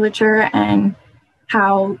musculature and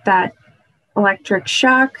how that electric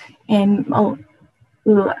shock in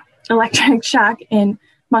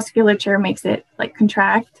musculature makes it like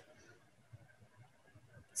contract.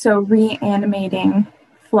 So reanimating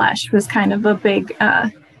flesh was kind of a big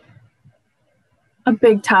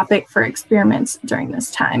topic for experiments during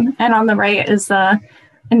this time. And on the right is a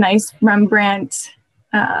nice Rembrandt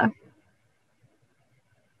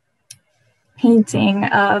painting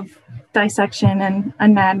of dissection and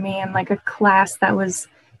anatomy, and like a class that was,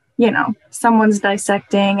 someone's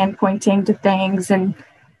dissecting and pointing to things and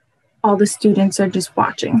all the students are just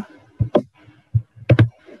watching.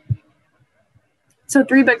 So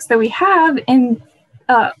 3 books that we have in,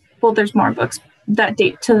 well, there's more books that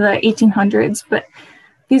date to the 1800s, but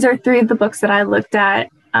these are 3 of the books that I looked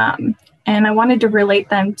at, and I wanted to relate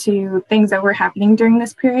them to things that were happening during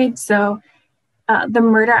this period. So the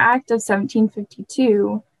Murder Act of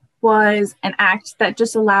 1752 was an act that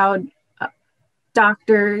just allowed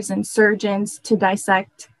doctors and surgeons to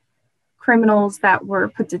dissect criminals that were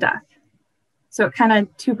put to death. So it kind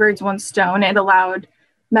of 2 birds, 1 stone. It allowed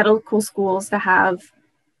medical schools to have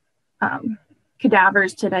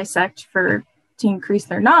cadavers to dissect to increase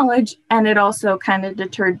their knowledge. And it also kind of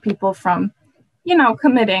deterred people from,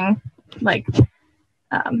 committing like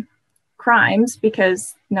crimes,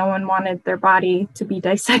 because no one wanted their body to be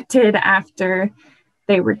dissected after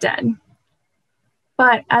they were dead.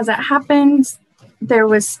 But as it happens, there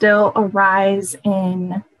was still a rise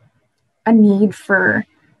in a need for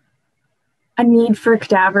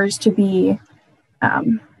cadavers to be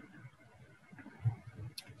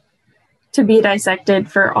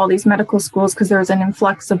dissected for all these medical schools, because there was an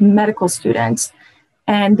influx of medical students.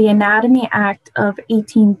 And the Anatomy Act of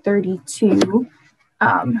 1832,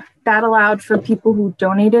 that allowed for people who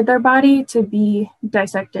donated their body to be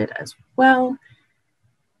dissected as well.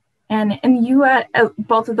 And in the US,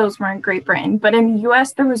 both of those were in Great Britain, but in the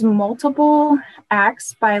US, there was multiple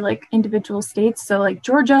acts by like individual states. So like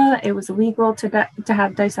Georgia, it was illegal to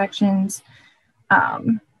have dissections.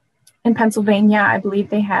 In Pennsylvania, I believe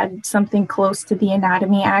they had something close to the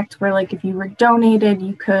Anatomy Act where like if you were donated,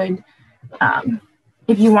 you could,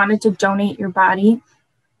 if you wanted to donate your body,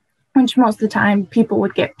 which most of the time people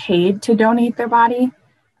would get paid to donate their body,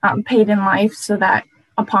 paid in life, so that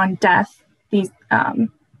upon death,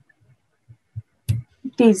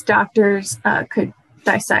 these doctors could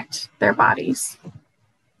dissect their bodies.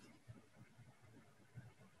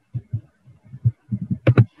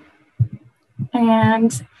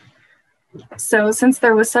 And so since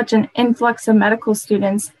there was such an influx of medical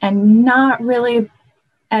students and not really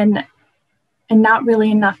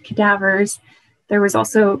enough cadavers, there was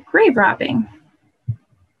also grave robbing. I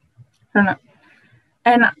don't know.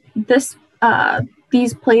 And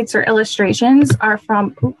these plates or illustrations are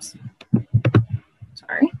from,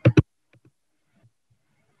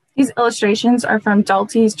 These illustrations are from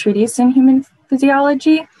Dalty's Treatise in Human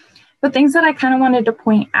Physiology. But things that I kind of wanted to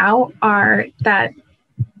point out are that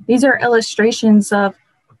these are illustrations of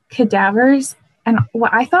cadavers. And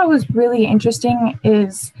what I thought was really interesting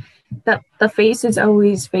is that the face is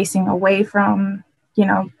always facing away from,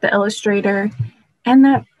 the illustrator, and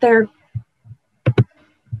that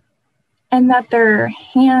their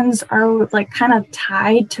hands are like kind of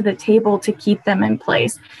tied to the table to keep them in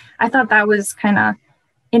place. I thought that was kind of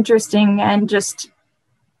interesting, and just,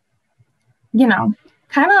 these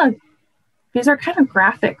are kind of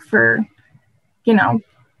graphic for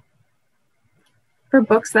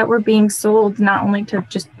books that were being sold not only to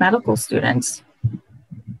just medical students.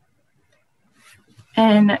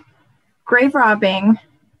 And grave robbing,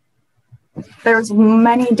 there's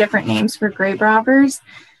many different names for grave robbers.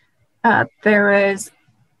 There was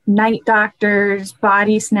night doctors,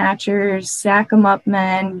 body snatchers, sack 'em up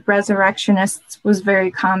men, resurrectionists was very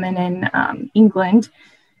common in England.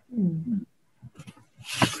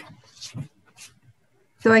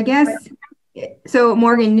 So I guess,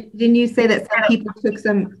 Morgan, didn't you say that some people took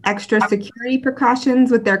some extra security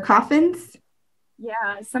precautions with their coffins?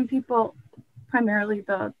 Yeah, some people, primarily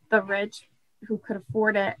the rich who could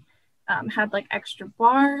afford it, had like extra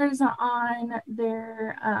bars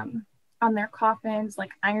on their coffins,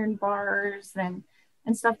 like iron bars and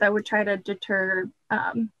stuff that would try to deter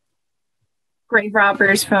grave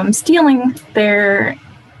robbers from stealing their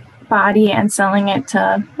body and selling it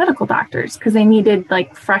to medical doctors, because they needed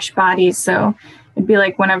like fresh bodies. So it'd be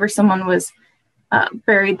like whenever someone was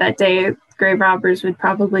buried that day, grave robbers would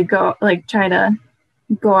probably try to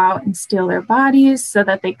go out and steal their bodies so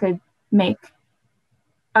that they could make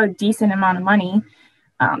a decent amount of money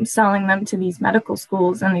selling them to these medical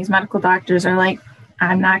schools. And these medical doctors are like,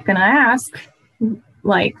 I'm not going to ask,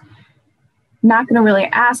 not going to really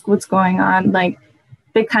ask what's going on. Like,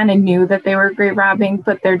 they kind of knew that they were grave robbing,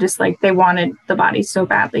 but they're just like, they wanted the body so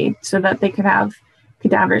badly so that they could have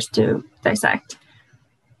cadavers to dissect.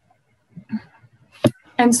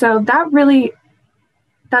 And so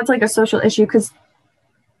that's like a social issue, because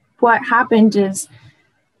what happened is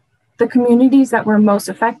the communities that were most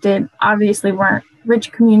affected obviously weren't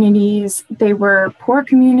rich communities. They were poor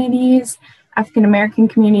communities, African-American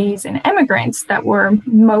communities, and immigrants that were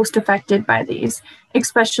most affected by these,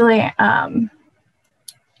 especially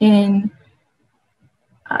in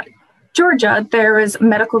Georgia. There was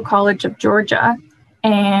Medical College of Georgia,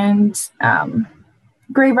 and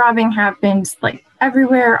grave robbing happened like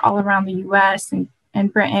everywhere, all around the US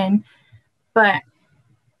and Britain. But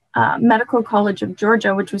Medical College of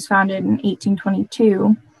Georgia, which was founded in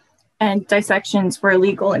 1822, and dissections were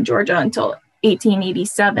illegal in Georgia until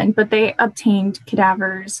 1887, but they obtained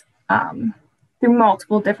cadavers through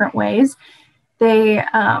multiple different ways. They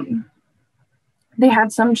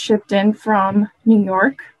had some shipped in from New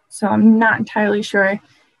York, so I'm not entirely sure.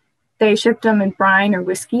 They shipped them in brine or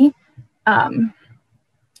whiskey, and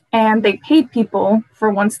they paid people for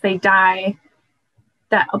once they die,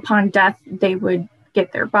 that upon death, they would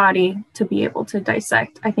get their body to be able to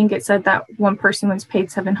dissect. I think it said that one person was paid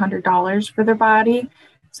 $700 for their body.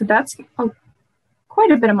 So that's quite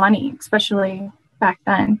a bit of money, especially back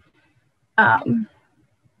then.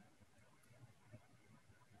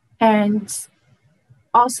 And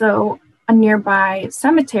also a nearby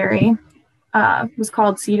cemetery was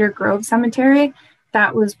called Cedar Grove Cemetery.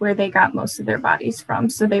 That was where they got most of their bodies from.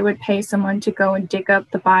 So they would pay someone to go and dig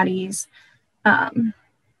up the bodies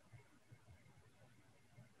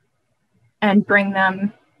and bring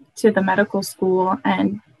them to the medical school.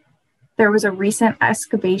 And there was a recent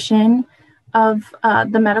excavation of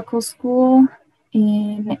the medical school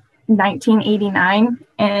in 1989,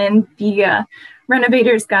 and the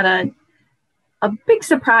renovators got a big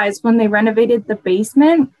surprise when they renovated the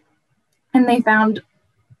basement, and they found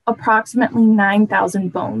approximately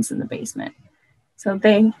 9,000 bones in the basement. So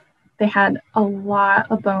they had a lot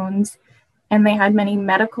of bones, and they had many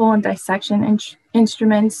medical and dissection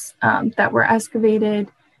instruments that were excavated,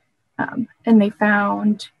 and they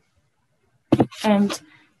found, and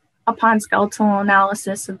upon skeletal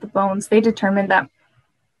analysis of the bones, they determined that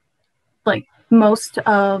like most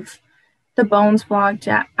of the bones belonged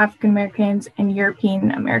to African Americans and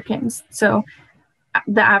European Americans. So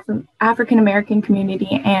the African American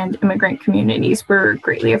community and immigrant communities were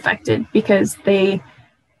greatly affected because they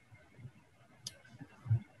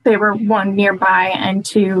were, one, nearby, and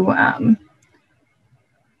two,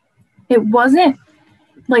 it wasn't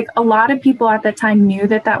like a lot of people at that time knew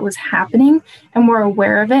that that was happening and were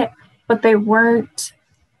aware of it, but they weren't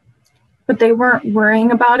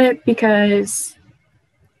worrying about it because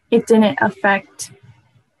it didn't affect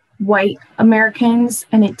white Americans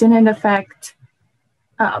and it didn't affect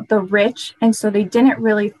the rich. And so they didn't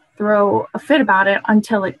really throw a fit about it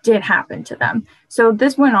until it did happen to them. So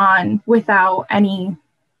this went on without any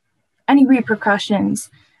repercussions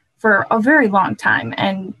for a very long time.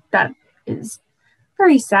 And that is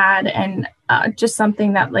very sad, and just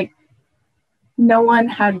something that like no one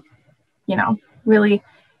had, really,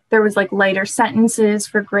 there was like lighter sentences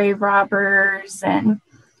for grave robbers, and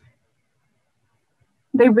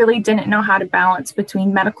they really didn't know how to balance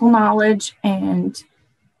between medical knowledge and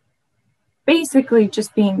basically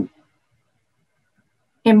just being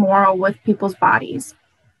immoral with people's bodies.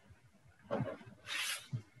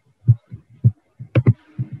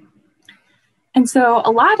 And so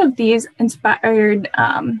a lot of these inspired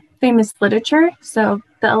famous literature. So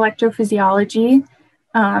the electrophysiology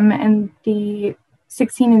and the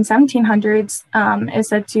 16 and 1700s is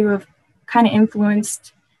said to have kind of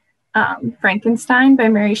influenced Frankenstein by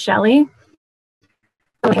Mary Shelley.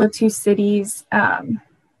 The two cities,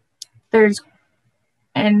 there's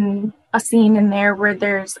a scene in there where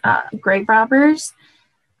there's grave robbers.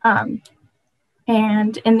 And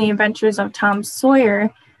in the Adventures of Tom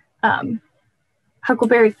Sawyer,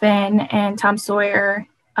 Huckleberry Finn and Tom Sawyer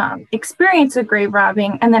experience a grave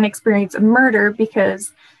robbing and then experience a murder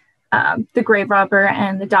because the grave robber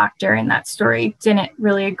and the doctor in that story didn't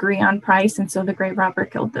really agree on price. And so the grave robber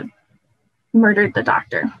murdered the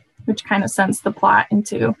doctor, which kind of sends the plot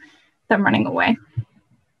into them running away.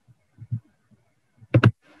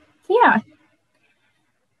 Yeah.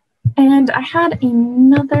 And I had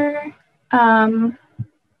another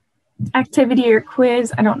activity or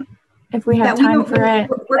quiz. I don't if we have time for it.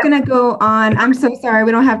 We're going to go on. I'm so sorry.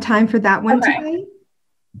 We don't have time for that one today.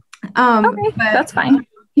 Okay, that's fine.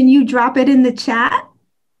 Can you drop it in the chat?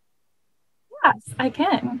 Yes, I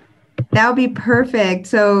can. That would be perfect.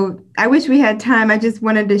 So I wish we had time. I just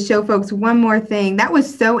wanted to show folks one more thing. That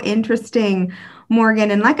was so interesting,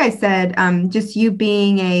 Morgan. And like I said, just you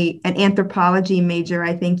being an anthropology major,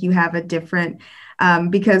 I think you have a different,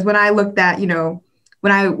 because when I looked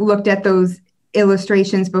at those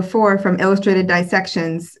illustrations before from Illustrated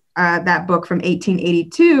Dissections, that book from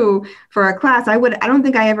 1882 for a class, I don't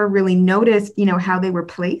think I ever really noticed, how they were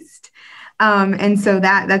placed. And so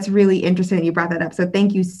that's really interesting that you brought that up. So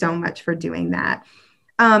thank you so much for doing that.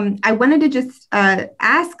 I wanted to just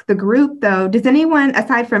ask the group though, does anyone,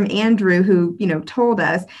 aside from Andrew, who, told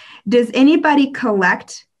us, does anybody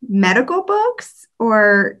collect medical books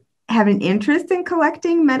or have an interest in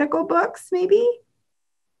collecting medical books maybe?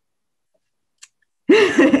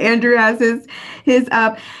 Andrew has his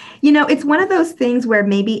up. It's one of those things where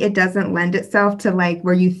maybe it doesn't lend itself to like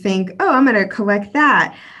where you think, oh, I'm going to collect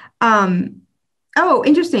that. Oh,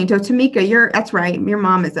 interesting. So Tamika, that's right. Your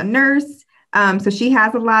mom is a nurse. So she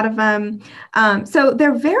has a lot of them. So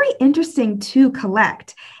they're very interesting to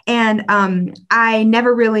collect. And I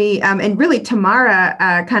never really, and really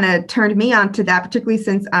Tamara kind of turned me on to that, particularly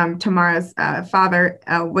since Tamara's father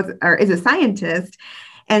is a scientist.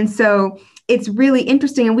 And so it's really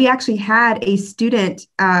interesting. And we actually had a student,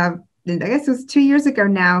 I guess it was 2 years ago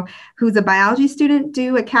now, who's a biology student,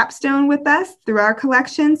 do a capstone with us through our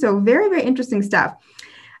collection. So very, very interesting stuff.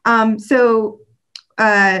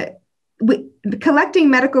 Collecting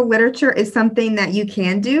medical literature is something that you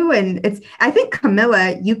can do. And I think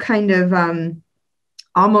Camilla, you kind of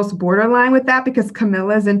almost borderline with that because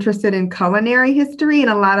Camilla is interested in culinary history, and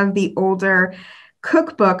a lot of the older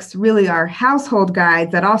cookbooks really are household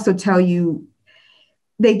guides that also tell you,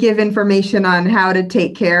 they give information on how to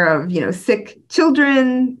take care of, sick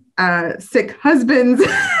children, sick husbands,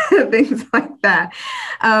 things like that.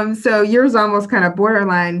 So yours almost kind of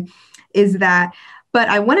borderline is that. But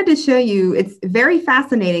I wanted to show you, it's very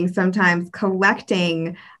fascinating sometimes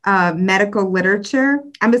collecting medical literature.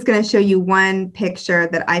 I'm just going to show you one picture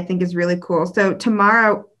that I think is really cool. So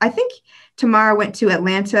I think Tamara went to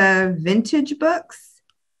Atlanta Vintage Books,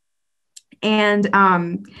 and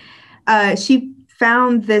she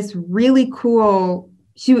found this really cool,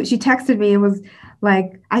 she texted me and was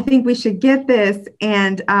like, I think we should get this.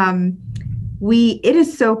 And it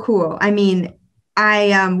is so cool. I mean,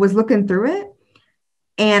 I was looking through it,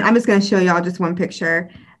 and I'm just going to show y'all just one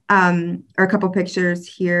picture, or a couple pictures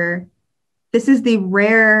here. This is the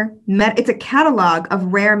it's a catalog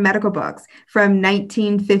of rare medical books from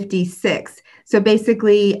 1956. So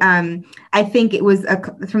basically, I think it was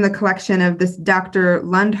from the collection of this Dr.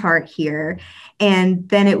 Lundhart here. And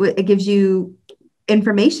then it gives you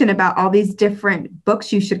information about all these different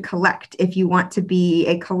books you should collect if you want to be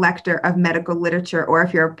a collector of medical literature, or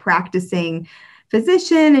if you're a practicing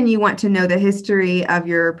physician and you want to know the history of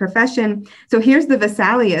your profession. So here's the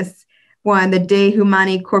Vesalius one, the De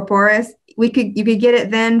Humani Corporis. You could get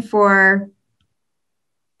it then for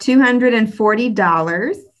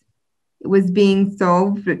 $240. It was being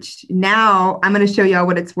sold, which now I'm going to show y'all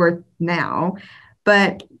what it's worth now.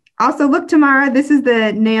 But also look, Tamara, this is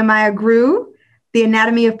the Nehemiah Grew, The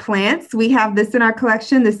Anatomy of Plants. We have this in our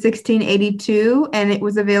collection, the 1682, and it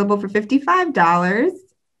was available for $55.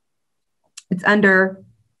 It's under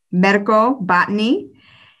medical botany.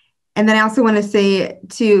 And then I also want to say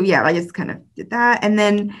I just kind of did that. And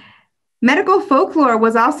then medical folklore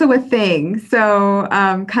was also a thing. So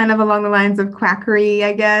kind of along the lines of quackery,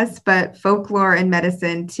 I guess, but folklore and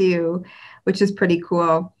medicine too, which is pretty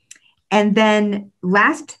cool. And then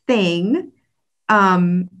last thing,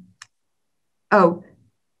 Andrew,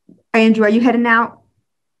 are you heading out?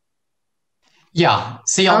 Yeah.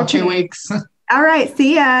 See y'all in 2 weeks. All right.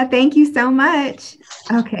 See ya. Thank you so much.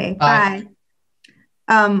 Okay. Bye.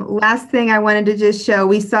 Last thing I wanted to just show,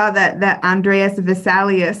 we saw that Andreas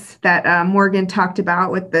Vesalius that Morgan talked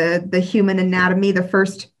about with the human anatomy, the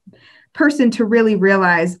first person to really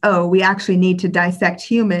realize, we actually need to dissect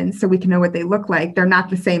humans so we can know what they look like. They're not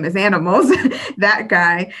the same as animals, that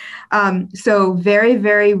guy. So very,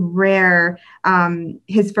 very rare.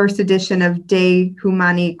 His first edition of De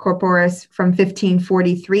Humani Corporis from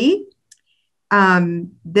 1543.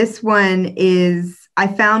 This one I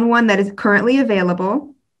found one that is currently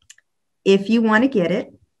available. If you want to get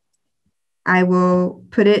it, I will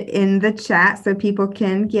put it in the chat so people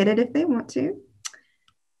can get it if they want to.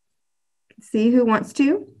 See who wants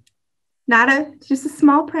to. Just a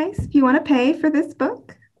small price if you want to pay for this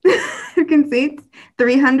book. You can see it's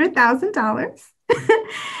 $300,000.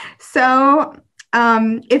 So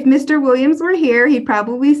if Mr. Williams were here, he'd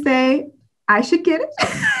probably say, I should get it.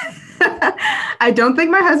 I don't think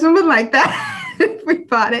my husband would like that if we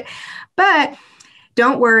bought it. But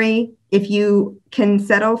don't worry, if you can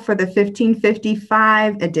settle for the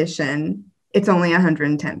 1555 edition, it's only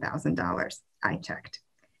 $110,000. I checked.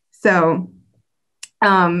 So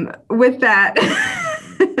with that,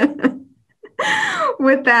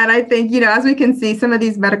 I think, as we can see, some of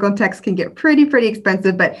these medical texts can get pretty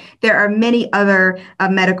expensive, but there are many other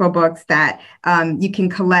medical books that you can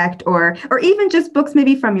collect, or even just books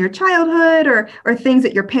maybe from your childhood, or things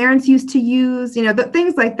that your parents used to use.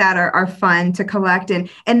 Things like that are fun to collect, and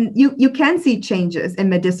you can see changes in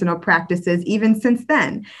medicinal practices even since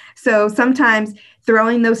then. So sometimes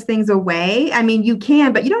throwing those things away, you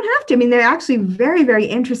can, but you don't have to. They're actually very, very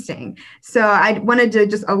interesting. So I wanted to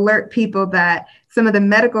just alert people that some of the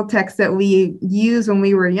medical texts that we use when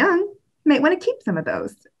we were young, you might want to keep some of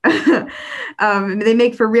those. They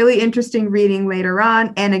make for really interesting reading later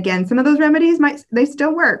on. And again, some of those remedies they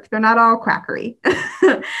still work. They're not all quackery.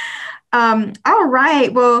 All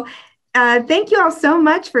right. Well, thank you all so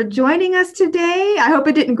much for joining us today. I hope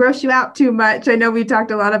it didn't gross you out too much. I know we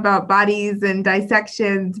talked a lot about bodies and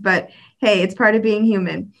dissections, but hey, it's part of being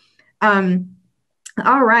human.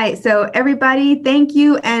 All right. So everybody, thank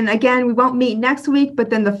you. And again, we won't meet next week, but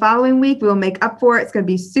then the following week, we'll make up for it. It's going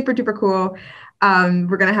to be super duper cool.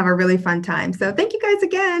 We're going to have a really fun time. So thank you guys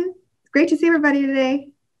again. It's great to see everybody today.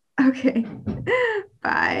 Okay.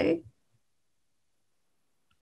 Bye.